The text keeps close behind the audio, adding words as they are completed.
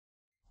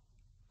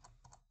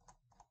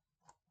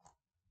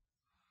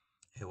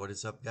Hey, what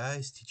is up,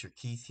 guys? Teacher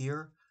Keith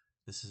here.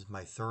 This is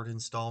my third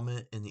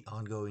installment in the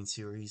ongoing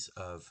series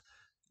of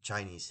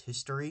Chinese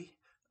history.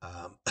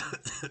 Um,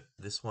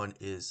 this one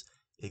is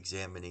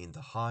examining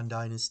the Han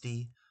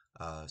Dynasty.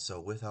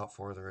 So, without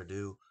further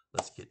ado,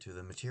 let's get to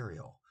the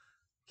material.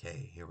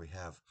 Okay, here we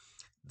have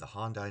the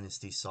Han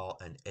Dynasty saw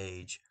an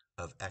age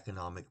of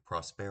economic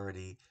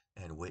prosperity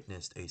and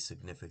witnessed a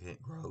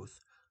significant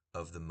growth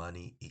of the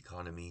money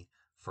economy,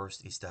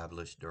 first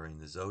established during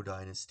the Zhou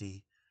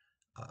Dynasty.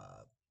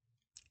 Uh,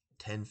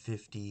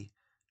 1050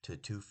 to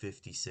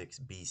 256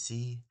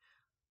 BC.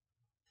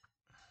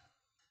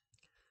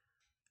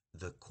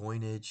 The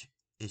coinage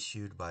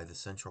issued by the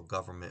central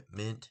government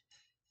mint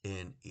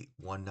in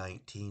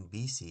 119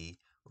 BC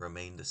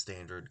remained the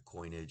standard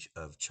coinage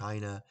of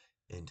China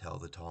until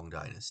the Tang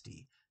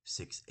Dynasty,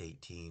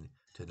 618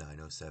 to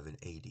 907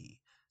 AD.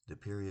 The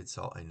period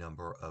saw a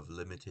number of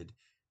limited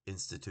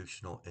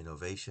institutional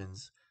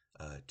innovations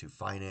to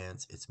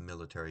finance its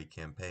military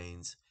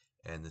campaigns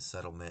and the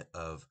settlement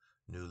of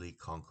newly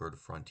conquered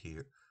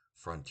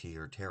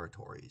frontier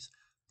territories.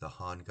 The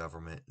Han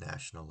government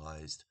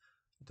nationalized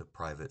the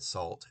private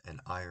salt and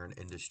iron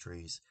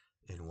industries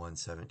in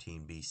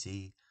 117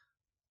 BC,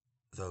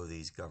 though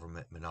these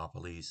government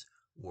monopolies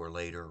were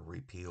later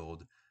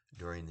repealed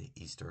during the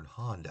Eastern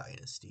Han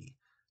Dynasty.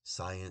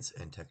 Science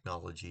and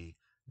technology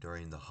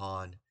during the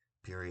Han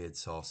period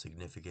saw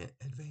significant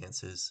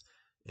advances,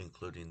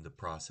 including the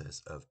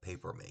process of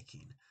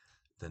papermaking,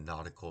 the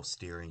nautical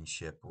steering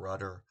ship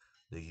rudder,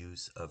 the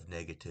use of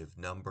negative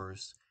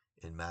numbers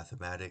in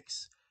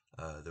mathematics,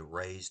 the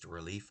raised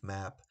relief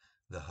map,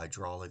 the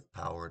hydraulic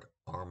powered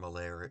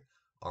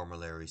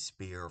armillary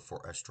spear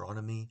for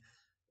astronomy,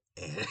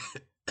 and,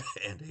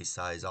 and a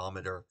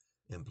seismometer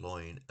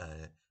employing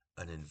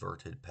an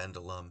inverted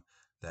pendulum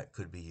that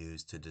could be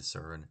used to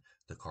discern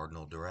the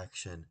cardinal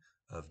direction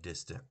of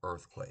distant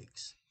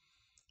earthquakes.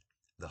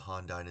 The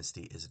Han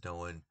Dynasty is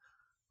known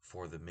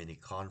for the many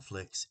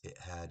conflicts it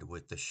had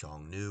with the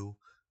Xiongnu,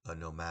 a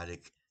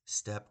nomadic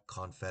steppe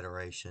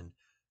confederation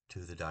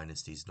to the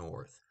dynasty's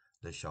north.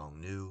 The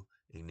Xiongnu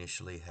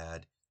initially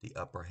had the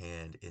upper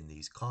hand in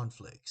these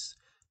conflicts.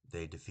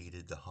 They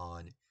defeated the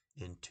Han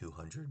in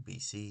 200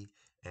 BC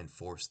and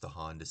forced the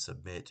Han to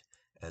submit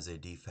as a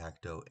de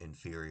facto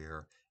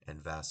inferior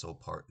and vassal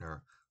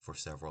partner for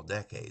several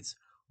decades,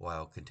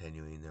 while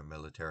continuing their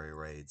military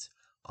raids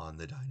on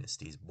the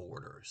dynasty's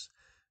borders.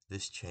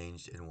 This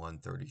changed in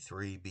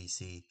 133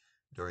 BC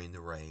during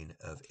the reign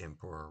of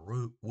Emperor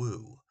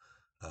Wu,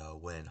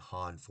 when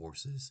Han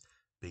forces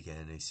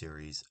began a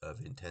series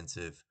of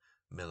intensive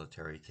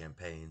military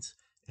campaigns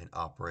and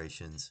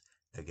operations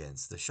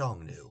against the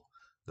Xiongnu.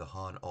 The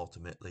Han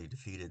ultimately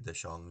defeated the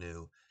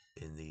Xiongnu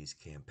in these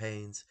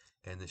campaigns,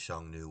 and the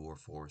Xiongnu were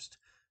forced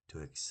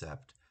to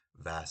accept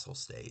vassal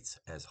states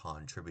as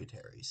Han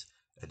tributaries.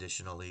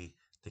 Additionally,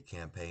 the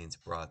campaigns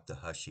brought the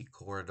Hushi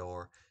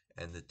Corridor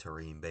and the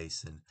Tarim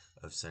Basin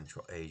of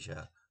Central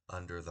Asia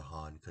under the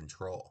Han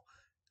control,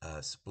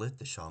 split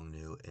the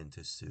Xiongnu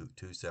into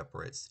two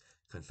separate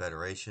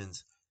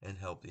confederations, and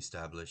helped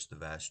establish the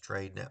vast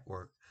trade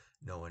network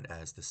known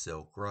as the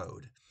Silk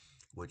Road,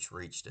 which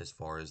reached as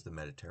far as the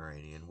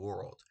Mediterranean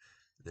world.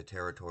 The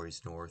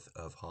territories north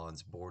of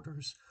Han's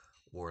borders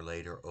were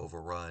later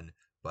overrun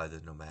by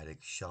the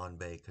nomadic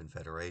Shanbei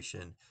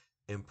Confederation.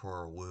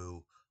 Emperor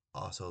Wu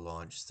also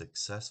launched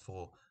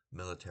successful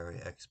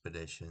military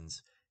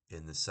expeditions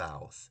in the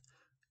south,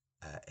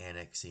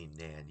 annexing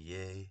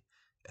Nanye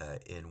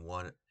in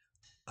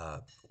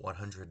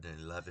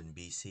 111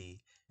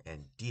 BC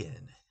and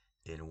Dian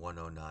in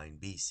 109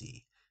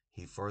 BC.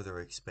 He further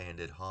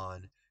expanded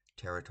Han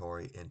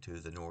territory into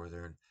the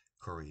northern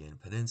Korean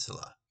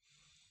peninsula,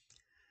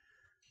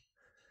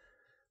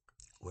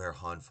 where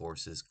Han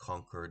forces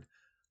conquered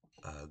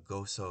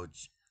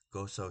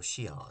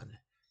Goso-Xian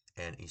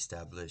and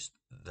established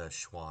the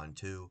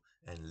Xuan-Tu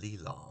and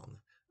Lilong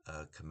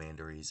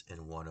commanderies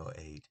in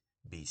 108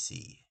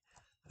 BC.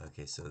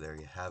 Okay, so there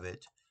you have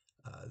it.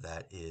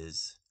 That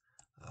is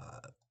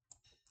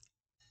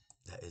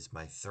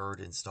my third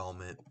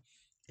installment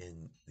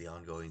in the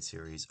ongoing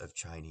series of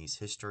Chinese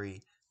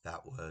history.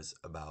 That was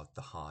about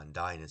the Han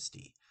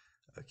Dynasty.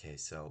 Okay,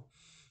 so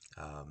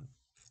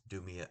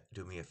do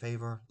me a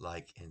favor,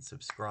 like and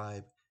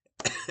subscribe,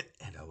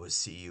 and I will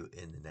see you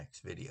in the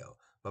next video.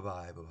 Bye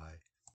bye. Bye bye.